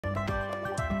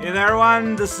Hey there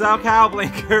everyone, this is Cal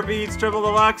playing Kirby Triple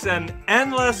Deluxe, and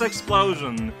Endless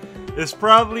Explosion is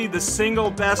probably the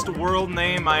single best world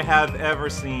name I have ever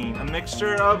seen. A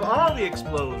mixture of all the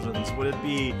explosions. Would it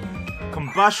be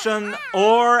combustion,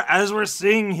 or, as we're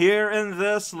seeing here in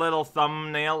this little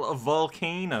thumbnail,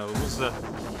 volcanoes?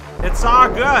 It's all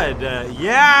good.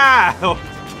 Yeah!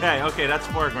 Okay, that's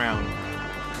foreground.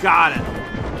 Got it.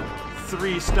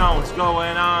 3 stones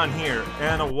going on here,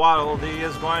 and a Waddle Dee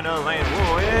is going to land.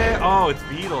 Whoa, yeah. Oh, it's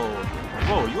Beetle.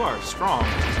 Whoa, you are strong.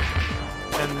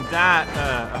 And that,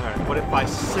 alright, what if I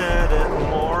set it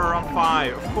more on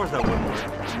fire? Of course that wouldn't work.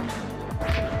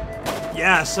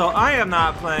 Yeah, so I am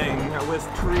not playing with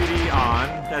 3D on.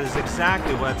 That is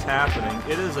exactly what's happening.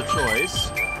 It is a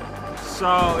choice.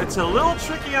 So it's a little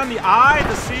tricky on the eye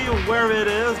to see where it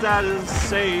is that is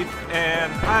safe,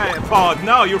 and oh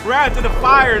no, you ran to the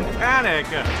fire in panic!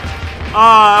 Oh,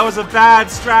 that was a bad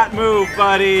strat move,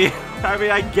 buddy! I mean,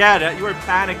 I get it, you were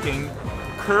panicking.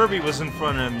 Kirby was in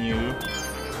front of you,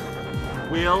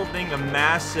 wielding a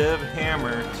massive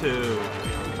hammer too.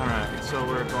 Alright, so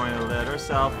we're going to let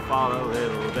ourselves fall a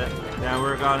little bit, and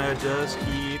we're gonna just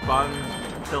keep on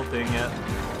tilting it.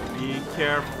 Be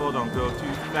careful, don't go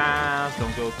too fast,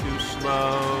 don't go too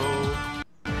slow.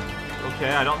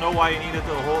 Okay, I don't know why you needed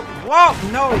to hold. Whoa,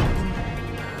 no!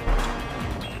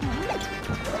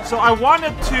 So I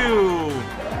wanted to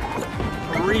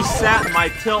reset my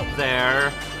tilt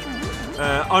there.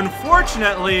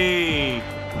 Unfortunately,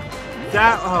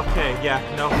 that, okay, yeah,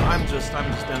 no, I'm just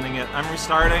ending it. I'm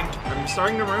restarting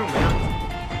the room, man.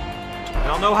 I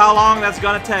don't know how long that's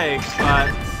gonna take,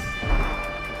 but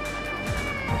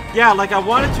yeah, like I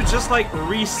wanted to just like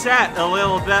reset a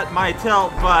little bit my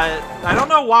tilt, but I don't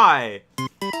know why.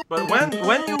 But when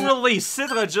you release,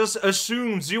 Citra just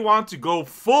assumes you want to go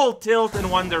full tilt in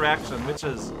one direction, which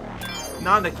is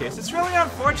not the case. It's really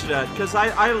unfortunate, because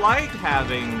I like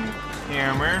having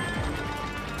hammer.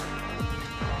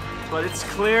 But it's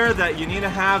clear that you need to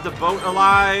have the boat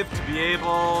alive to be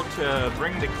able to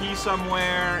bring the key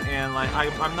somewhere, and like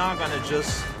I'm not gonna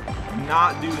just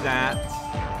not do that.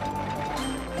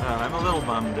 I'm a little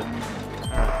bummed.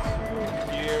 Alright,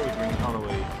 so here, we bring it all the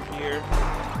way here.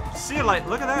 See, like,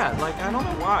 look at that. Like, I don't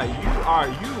know why.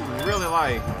 You really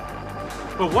like.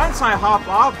 But once I hop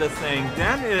off the thing,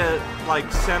 then it,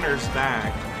 like, centers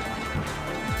back.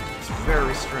 It's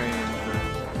very strange.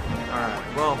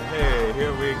 Alright, well, hey,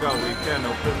 here we go. We can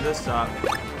open this up.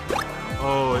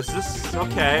 Oh, is this...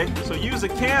 okay. So use a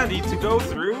candy to go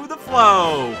through the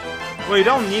flow. Well, you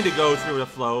don't need to go through the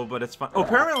flow, but it's fun. Oh,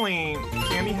 apparently,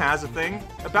 Candy has a thing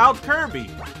about Kirby.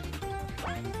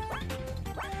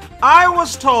 I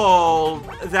was told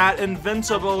that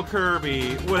Invincible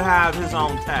Kirby would have his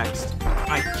own text.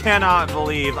 I cannot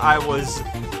believe I was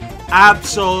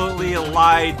absolutely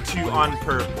lied to on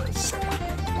purpose.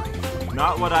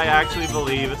 Not what I actually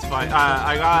believe. It's fine.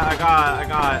 I got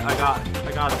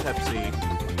a Pepsi.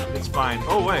 It's fine.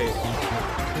 Oh wait,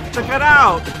 check it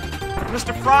out.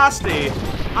 Mr. Frosty,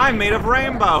 I'm made of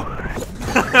rainbow.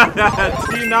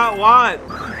 Do you not want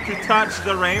to touch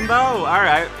the rainbow?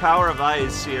 Alright, power of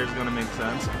ice here is going to make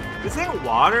sense. Do you think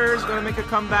water is going to make a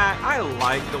comeback? I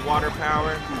like the water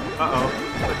power. Uh-oh,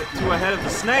 a bit too ahead of the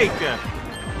snake.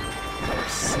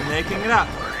 Snaking it up.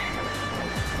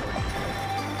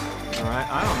 Alright,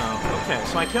 I don't know. Okay,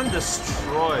 so I can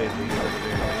destroy these at the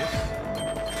very least.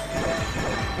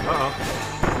 Uh-oh.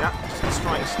 Yeah, just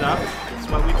destroying stuff. That's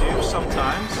what we do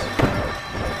sometimes.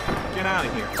 Get out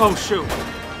of here. Oh, shoot.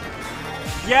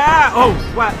 Yeah! Oh,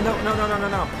 what? No.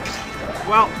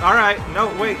 Well, alright.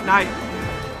 No, wait, night.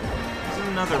 This is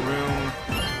another room.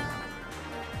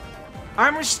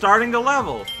 I'm restarting the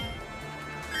level.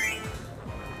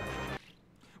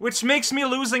 Which makes me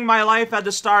losing my life at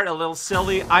the start a little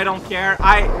silly. I don't care.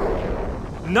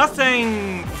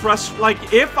 Nothing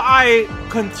like, if I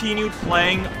continued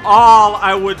playing, all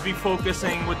I would be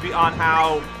focusing would be on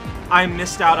how I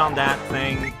missed out on that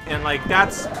thing. And, like,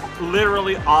 that's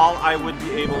literally all I would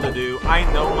be able to do. I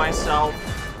know myself.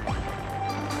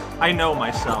 I know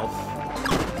myself.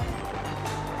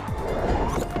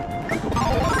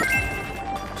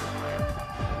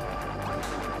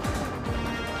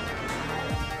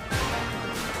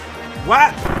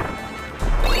 What?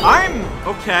 I'm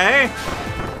okay.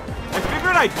 I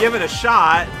figured I'd give it a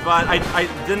shot, but I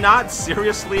did not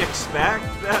seriously expect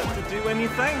that to do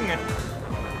anything.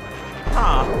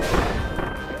 Huh.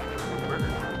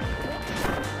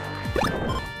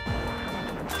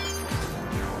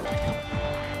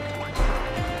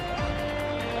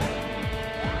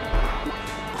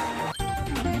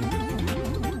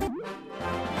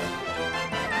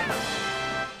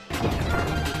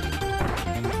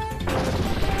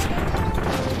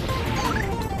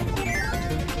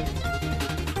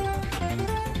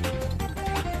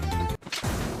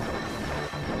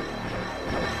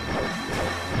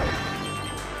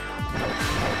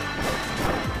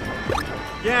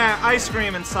 Yeah, ice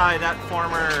cream inside that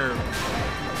former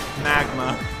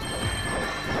magma.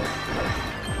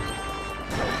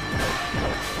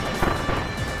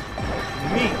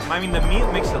 Meat. I mean, the meat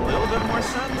makes a little bit more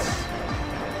sense.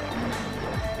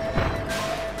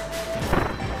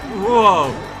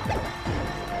 Whoa.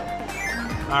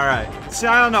 Alright. See,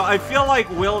 I don't know. I feel like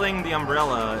wielding the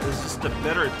umbrella is just a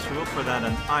better tool for that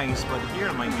than ice, but here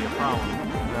it might be a problem.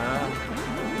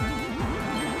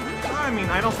 I mean,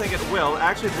 I don't think it will.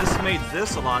 Actually, this made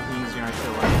this a lot easier, I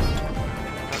feel like.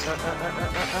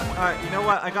 Alright, you know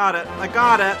what? I got it. I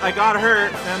got it. I got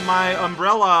hurt, and my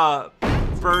umbrella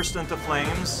burst into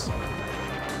flames.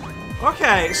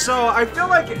 Okay, so I feel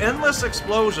like Endless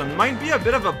Explosion might be a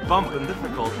bit of a bump in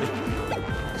difficulty.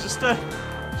 Just a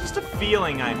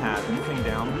feeling I had. Anything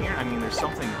down here? I mean, there's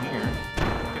something here.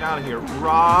 Get out of here.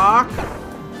 Rock!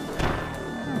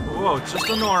 Whoa, it's just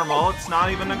a normal. It's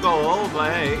not even a goal,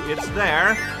 but hey, it's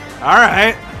there.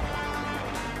 Alright.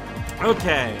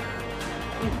 Okay.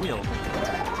 Ooh, wheel.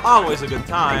 Always a good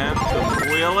time to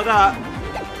wheel it up.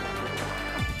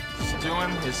 Just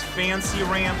doing his fancy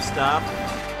ramp stuff.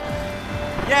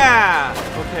 Yeah!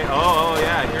 Okay, oh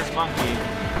yeah, here's Monkey.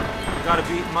 I gotta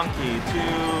beat Monkey to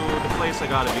the place I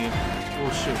gotta be.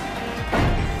 Oh shoot.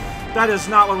 That is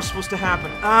not what was supposed to happen.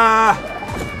 Do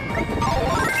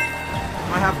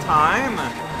I have time?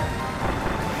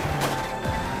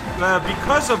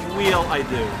 Because of wheel, I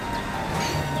do.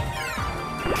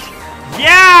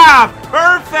 Yeah!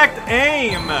 Perfect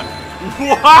aim!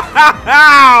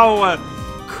 Wow!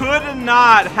 Could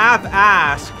not have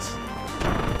asked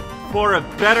for a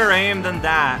better aim than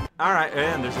that. Alright,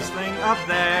 and there's this thing up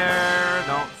there.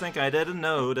 Don't think I didn't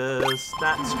notice.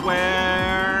 That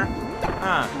square.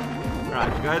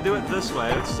 Right, you gotta do it this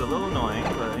way. It's a little annoying,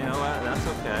 but you know what? That's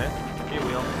okay. Hey,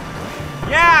 wheel.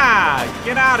 Yeah!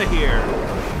 Get out of here.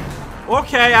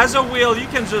 Okay, as a wheel, you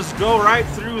can just go right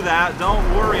through that. Don't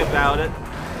worry about it.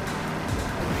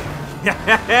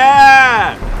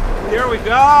 Yeah! Here we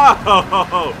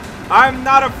go! I'm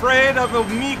not afraid of a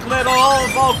meek little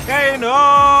volcano!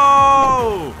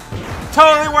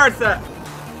 Totally worth it!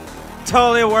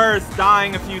 Totally worth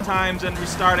dying a few times and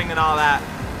restarting and all that.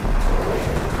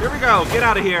 Here we go, get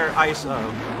out of here, ice. Okay,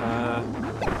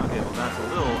 well that's a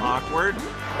little awkward.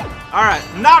 Alright,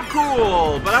 not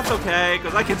cool, but that's okay,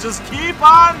 because I can just keep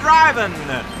on driving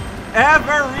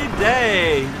every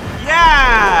day.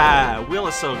 Yeah! Wheel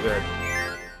is so good.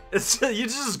 It's you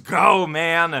just go,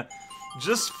 man.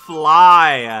 Just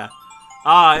fly.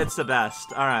 It's the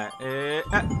best. Alright.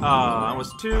 I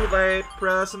was too late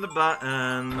pressing the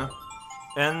button.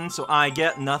 And so I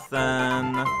get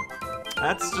nothing.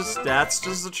 That's just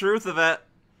the truth of it.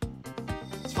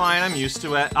 It's fine, I'm used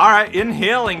to it. Alright,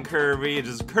 inhaling Kirby.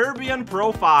 Just Kirby in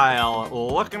profile.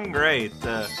 Looking great.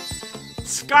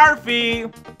 Scarfy.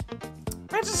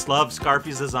 I just love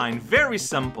Scarfy's design. Very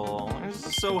simple. I'm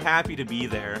just so happy to be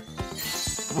there.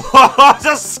 Whoa,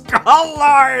 the Skull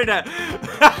Lord!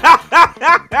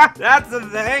 That's the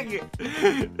thing!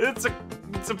 It's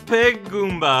a pig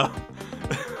Goomba.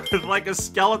 With like a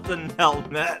skeleton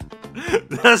helmet.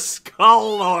 The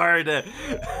Skull Lord! Look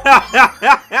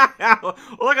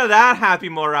at that happy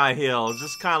Morai Hill.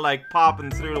 Just kind of like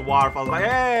popping through the waterfalls. Like,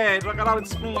 hey, look at how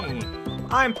it's me.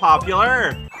 I'm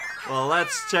popular. Well,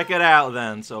 let's check it out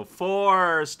then. So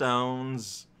 4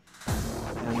 stones.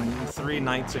 And 3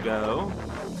 nights ago.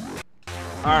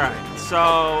 Alright,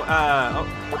 so,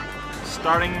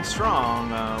 starting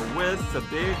strong with a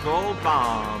big old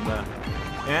bomb.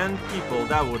 And people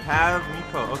that would have me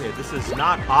okay, this is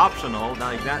not optional.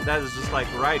 Like that is just like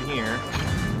right here.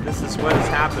 This is what is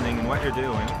happening and what you're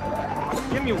doing.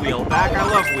 Give me wheel back. I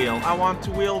love wheel. I want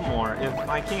to wheel more if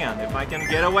I can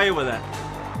get away with it.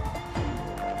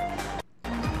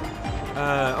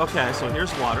 Okay, so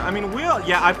here's water. I mean, wheel,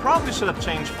 yeah, I probably should have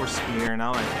changed for spear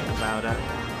now that I think about it.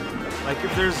 Like,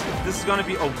 if this is gonna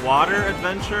be a water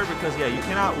adventure, because, yeah, you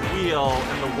cannot wheel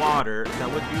in the water.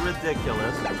 That would be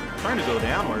ridiculous. I'm trying to go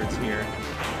downwards here.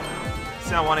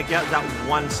 See, I want to get that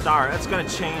 1 star. That's gonna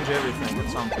change everything at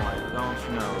some point, don't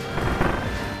you know?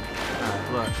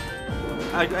 Alright,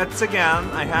 look. That's,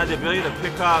 again, I had the ability to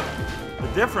pick up a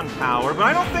different power, but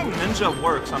I don't think Ninja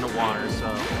works on the water, so...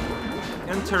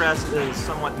 interest is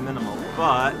somewhat minimal,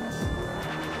 but...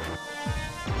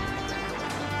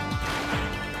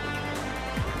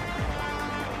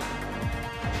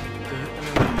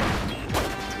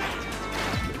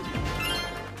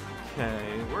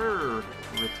 Okay, we're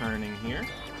returning here.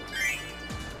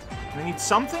 I need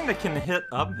something that can hit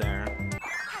up there.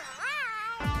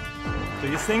 Do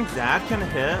you think that can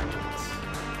hit?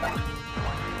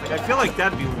 Like, I feel like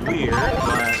that'd be weird,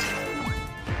 but...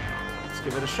 let's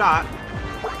give it a shot.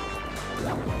 I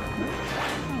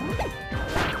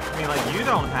mean, like, you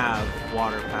don't have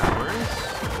water powers.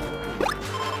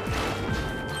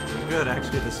 Good,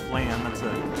 actually, this flan. That's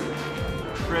a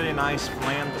pretty nice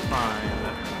flan to find.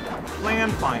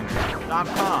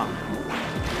 Flanfinder.com.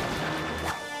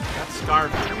 That's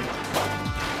Scarfy.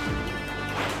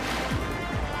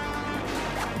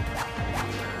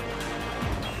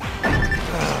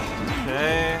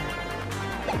 Okay.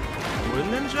 Would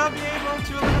Ninja be able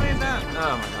to eliminate that?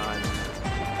 Oh my god.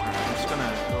 Alright, I'm just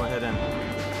gonna go ahead and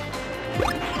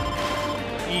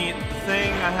eat the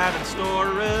thing I have in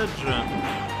storage.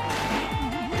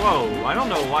 Whoa, I don't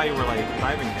know why you were like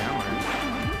diving downward.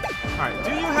 Alright, do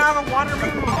you have a water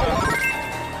move?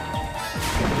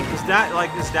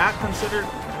 Is that considered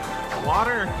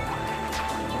water?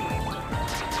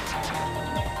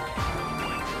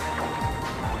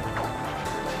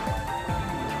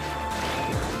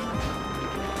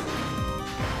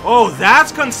 Oh,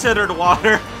 that's considered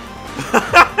water!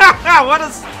 What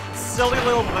a silly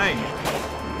little thing.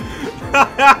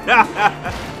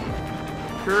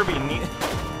 Kirby,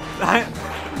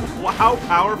 how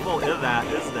powerful is that?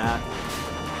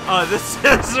 Oh, this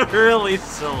is really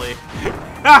silly.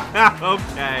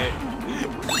 Okay.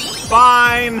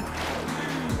 Fine!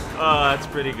 Oh, that's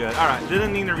pretty good. Alright,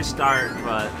 didn't need to restart,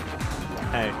 but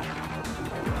hey.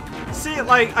 See,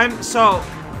 like, so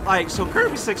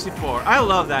Kirby 64, I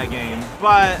love that game,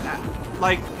 but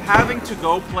like having to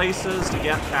go places to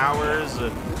get powers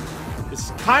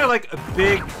is kind of like a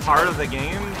big part of the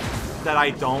game that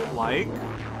I don't like.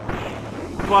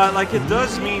 But like it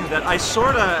does mean that I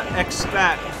sort of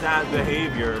expect that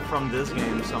behavior from this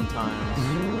game sometimes.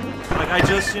 Like I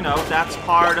just, you know, that's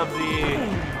part of the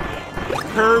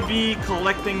Kirby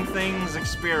collecting things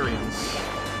experience.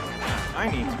 I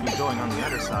need to be going on the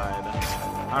other side.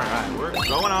 Alright, we're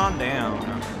going on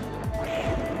down.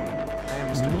 Hey,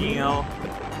 Mr. Heel.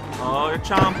 Oh, you're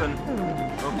chomping.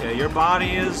 Okay, your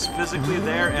body is physically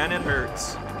there and it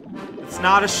hurts. It's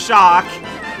not a shock.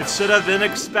 It should have been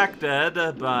expected,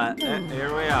 but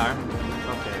here we are.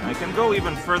 Okay, I can go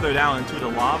even further down into the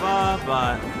lava,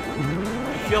 but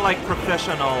I feel like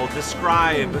professional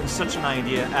describe such an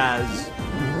idea as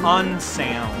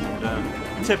unsound,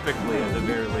 typically at the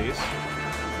very least.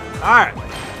 Alright.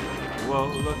 Whoa,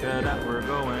 look at that, we're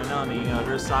going on the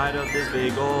other side of this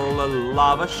big old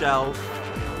lava shelf.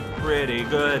 Pretty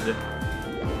good.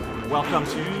 Welcome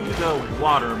to the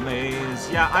water maze.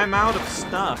 Yeah, I'm out of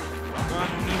stuff. I'm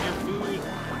gonna need your food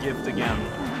gift again.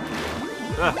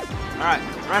 Alright,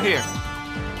 right here.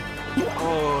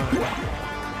 Oh,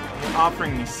 you're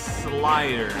offering me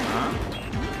slider, huh?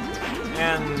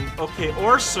 And, okay,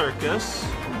 or circus.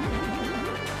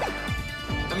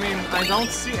 I mean, I don't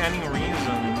see any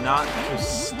reason not to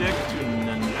stick to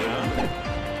Ninja.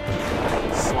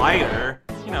 Slider?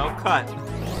 You know, cut.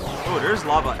 Oh, there's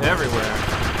lava everywhere.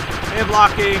 Hey,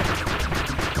 Blocky!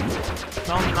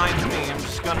 Don't mind me, I'm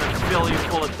just gonna fill you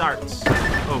full of darts.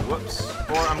 Oh, whoops.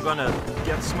 Or I'm gonna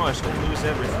get smushed and lose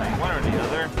everything. One or the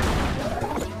other.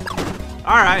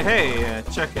 Alright, hey,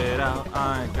 check it out.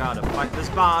 I gotta fight this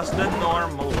boss the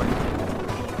normal way.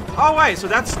 Oh, wait, so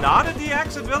that's not a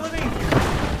DX ability?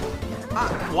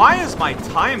 Why is my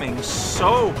timing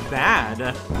so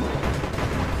bad?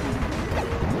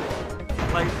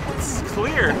 Like, it's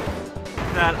clear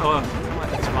that, oh,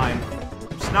 it's fine.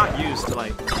 I'm just not used to,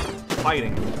 like,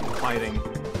 fighting.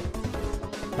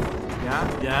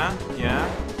 Yeah.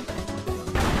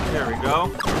 There we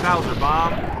go. Bowser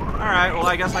Bomb. Alright, well,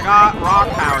 I guess I got rock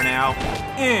power now.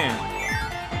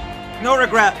 No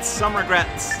regrets. Some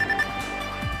regrets.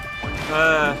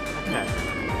 Okay.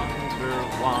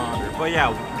 Underwater. But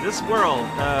yeah, this world,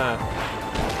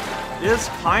 is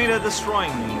kinda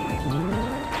destroying me.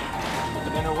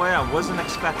 In a way I wasn't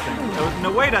expecting. In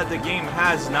a way that the game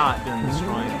has not been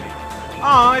destroying me.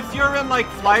 Oh, if you're in, like,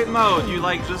 flight mode, you,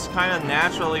 like, just kind of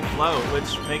naturally float,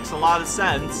 which makes a lot of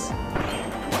sense.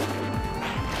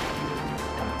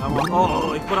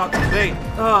 Oh, he put out the bait.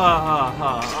 Oh,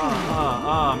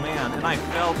 man, and I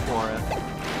fell for it.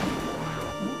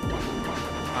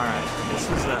 Alright, this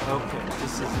is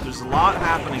there's a lot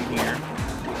happening here.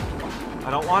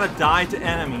 I don't want to die to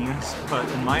enemies, but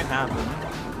it might happen.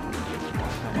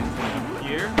 Anything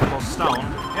here? Well, stone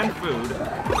and food.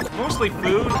 Mostly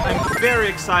food. I'm very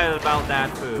excited about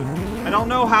that food. I don't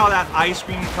know how that ice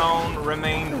cream cone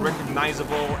remained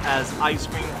recognizable as ice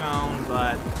cream cone,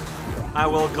 but I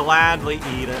will gladly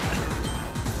eat it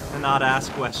and not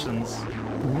ask questions.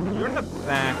 You're in the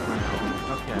background.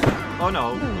 Okay. Oh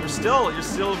no, you're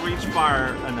still reach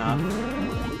far enough.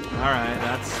 Alright,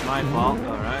 that's my fault.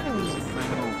 Alright, there's a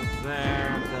thing over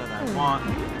there that I want.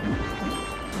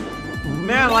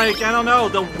 Man, like, I don't know,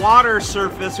 the water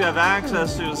surface you have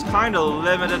access to is kind of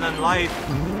limited in life,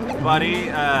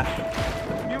 buddy.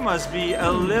 You must be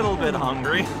a little bit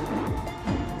hungry.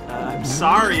 I'm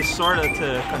sorry, sort of,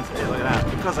 to continue. Look at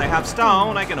that. Because I have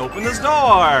stone, I can open this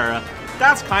door.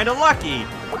 That's kind of lucky.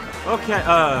 Okay,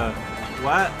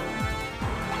 what?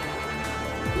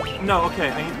 No, okay,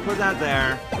 I need to put that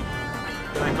there.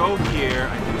 Then I go here,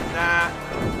 I do that.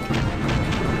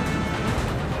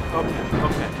 Okay.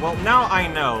 Well, now I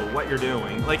know what you're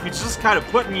doing. Like, you just kind of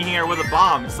put me here with a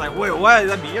bomb. It's like, wait, what?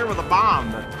 I'd be here with a bomb.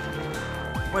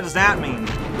 What does that mean?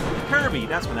 Kirby,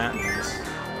 that's what that means.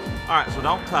 Alright, so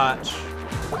don't touch.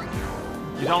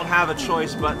 You don't have a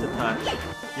choice but to touch.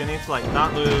 You need to, like,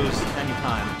 not lose any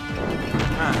time.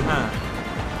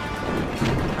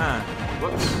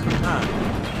 Whoops.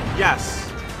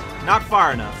 Yes. Not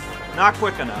far enough. Not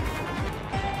quick enough.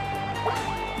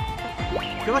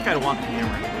 I feel like I want the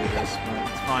camera to do this, but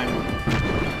it's fine.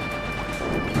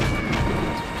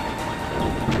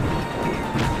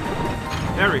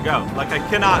 There we go. Like, I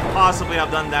cannot possibly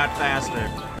have done that faster.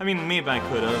 I mean, maybe I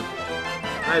could have.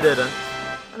 I didn't.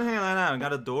 And hang on, I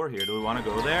got a door here. Do we want to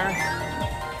go there?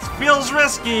 This feels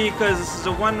risky, because this is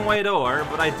a one-way door,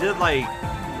 but I did, like...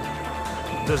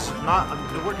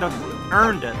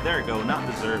 earned it. There we go. Not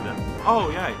deserved it.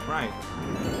 Oh, yeah, right.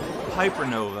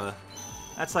 Hypernova.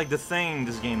 That's like the thing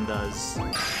this game does.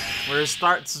 Where it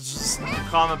starts to just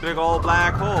become a big old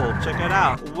black hole. Check it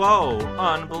out. Whoa.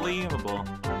 Unbelievable.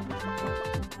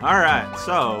 Alright,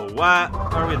 so what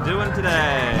are we doing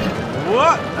today?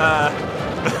 What?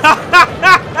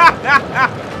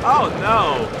 Oh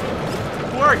no.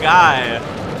 Poor guy.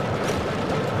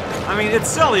 I mean, it's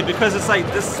silly because it's like,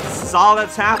 this is all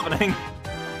that's happening.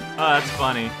 Oh, that's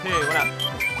funny. Hey, what up?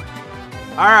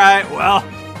 Alright, well.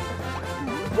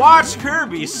 Watch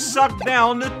Kirby suck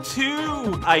down the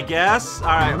 2, I guess.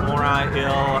 Alright, Morai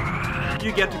Hill.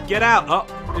 You get to get out. Oh,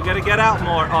 you gotta get out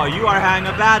more. Oh, you are having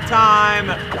a bad time.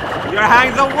 You're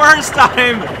having the worst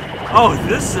time. Oh,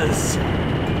 this is...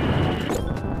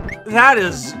 That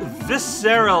is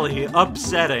viscerally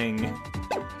upsetting.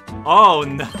 Oh,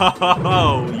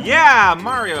 no. Yeah,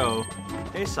 Mario.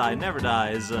 A-side never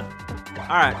dies.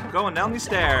 Alright, going down the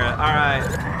stair. Alright.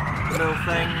 Little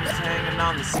things hanging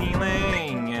on the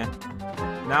ceiling.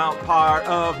 Now part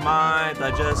of my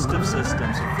digestive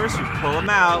system. So first you pull them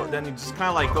out, then he just kind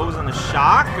of like goes into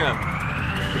shock.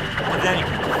 And then you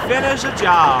can finish a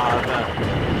job.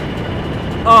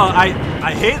 Oh,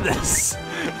 I hate this.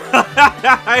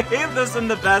 I hate this in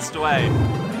the best way.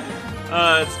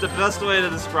 It's the best way to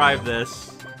describe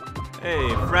this. Hey,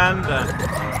 friend.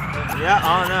 Yeah,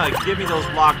 oh no, give me those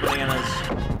block bananas.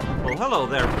 Well, hello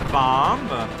there, bomb.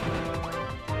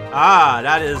 Ah,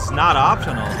 that is not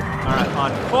optional. Alright,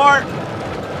 on court.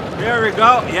 Here we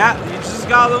go. Yeah, you just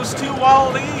got those 2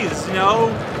 Wallies, you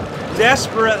know,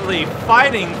 desperately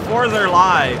fighting for their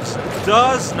lives.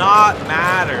 Does not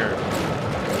matter.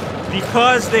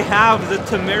 Because they have the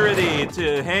temerity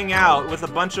to hang out with a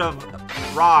bunch of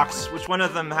rocks, which one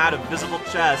of them had a visible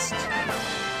chest,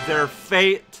 their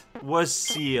fate was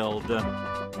sealed.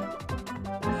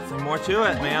 Nothing more to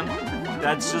it, man.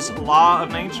 That's just law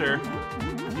of nature.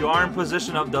 If you are in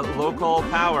position of the local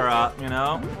power-up, you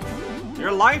know,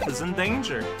 your life is in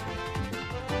danger.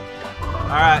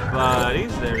 Alright,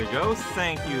 buddies, there we go.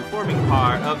 Thank you for being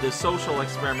part of this social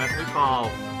experiment we call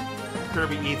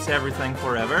Kirby Eats Everything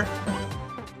Forever.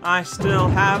 I still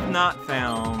have not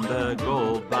found the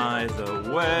gold, by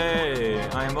the way.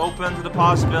 I am open to the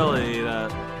possibility that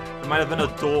there might have been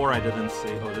a door I didn't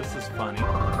see. Oh, this is funny.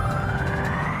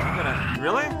 I'm gonna...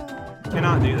 Really?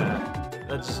 Cannot do that.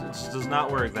 That just does not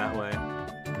work that way.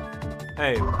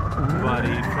 Hey,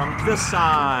 buddy, from this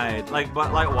side. Like,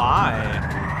 but, like, why?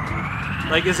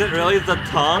 Like, is it really the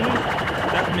tongue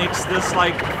that makes this,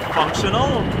 like,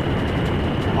 functional?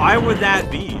 Why would that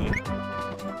be?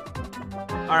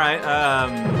 Alright,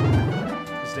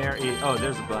 is there a... Oh,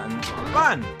 there's a button.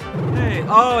 Button! Hey,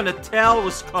 oh, and the tail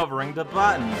was covering the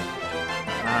button.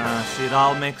 See, it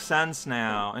all makes sense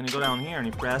now. And you go down here and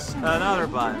you press another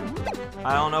button.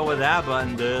 I don't know what that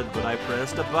button did, but I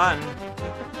pressed a button.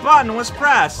 Button was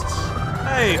pressed!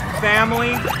 Hey,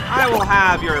 family, I will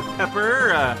have your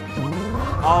pepper.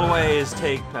 Always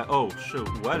take oh, shoot,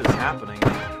 what is happening?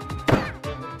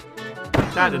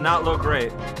 That did not look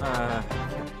great.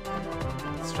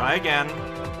 Let's try again.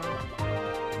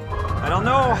 I don't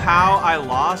know how I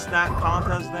lost that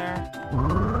contest there.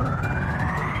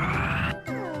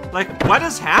 Like, what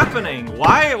is happening?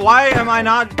 Why am I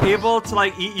not able to,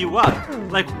 like, eat you up?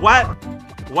 Like, what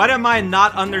am I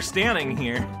not understanding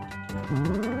here?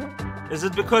 Is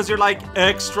it because you're, like,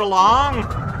 extra long?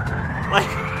 Like,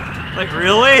 Like,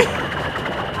 really?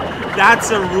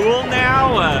 That's a rule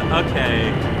now?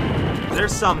 Okay.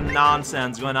 There's some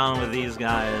nonsense going on with these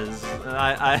guys.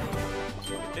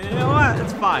 You know what?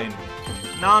 It's fine.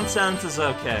 Nonsense is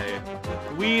okay.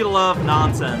 We love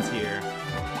nonsense here.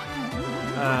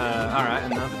 Alright,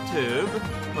 another tube.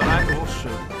 But oh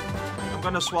shoot. I'm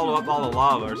gonna swallow up all the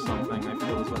lava or something, I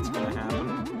feel is what's gonna happen.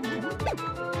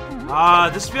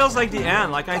 This feels like the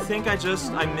end. Like, I think I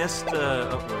missed,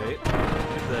 oh wait. Look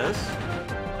at this.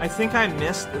 I think I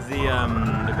missed the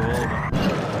gold.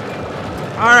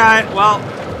 Alright, well,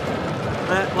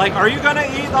 like, are you gonna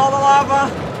eat all the lava?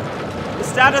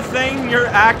 Is that a thing you're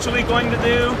actually going to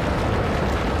do?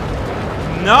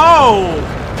 No!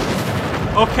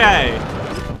 Okay.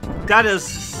 That is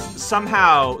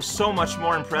somehow so much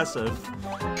more impressive.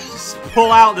 Just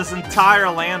pull out this entire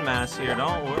landmass here,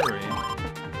 don't worry.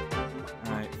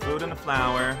 Alright, food and a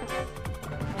flower.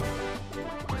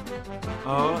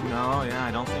 Oh, no, yeah,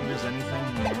 I don't think there's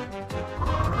anything here.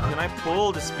 Can I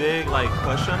pull this big, like,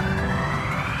 cushion?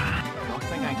 I don't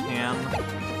think I can.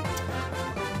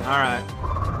 Alright.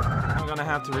 I'm gonna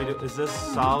have to redo. Is this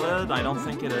solid? I don't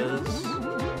think it is.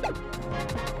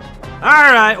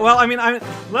 Alright, well, I mean,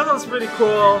 level's pretty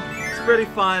cool. It's pretty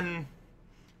fun.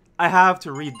 I have to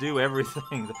redo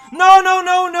everything. No, no,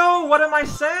 no, no! What am I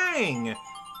saying?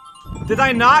 Did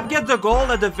I not get the gold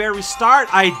at the very start?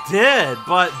 I did,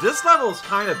 but this level's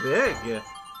kind of big.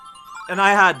 And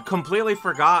I had completely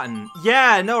forgotten.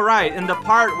 Yeah, no, right. In the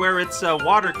part where it's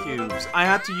water cubes, I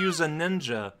had to use a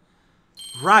ninja.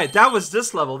 Right, that was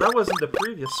this level. That wasn't the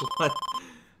previous one.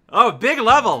 Oh, big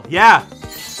level. Yeah.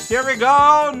 Here we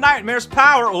go. Nightmare's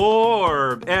Power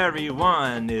Orb.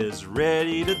 Everyone is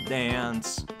ready to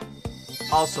dance.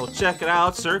 Also, check it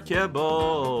out, Sir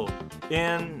Kibble.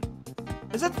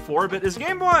 Is it 4-bit? Is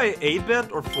Game Boy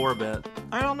 8-bit or 4-bit?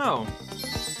 I don't know.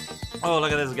 Oh,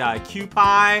 look at this guy.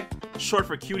 Q-Pie, short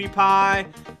for Cutie Pie.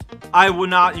 I would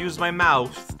not use my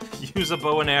mouth. Use a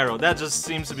bow and arrow. That just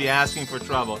seems to be asking for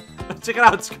trouble. Check it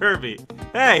out, it's Kirby.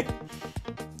 Hey!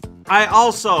 I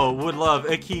also would love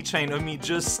a keychain of me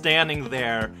just standing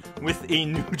there with a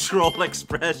neutral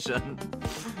expression.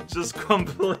 Just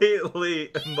completely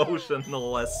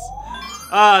emotionless.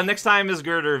 Next time is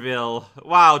Girderville.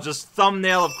 Wow, just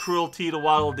thumbnail of cruelty to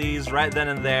Waddle Dees right then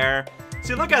and there.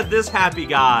 See, look at this happy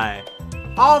guy.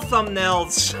 All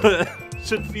thumbnails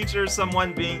should feature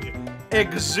someone being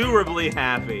exuberantly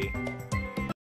happy.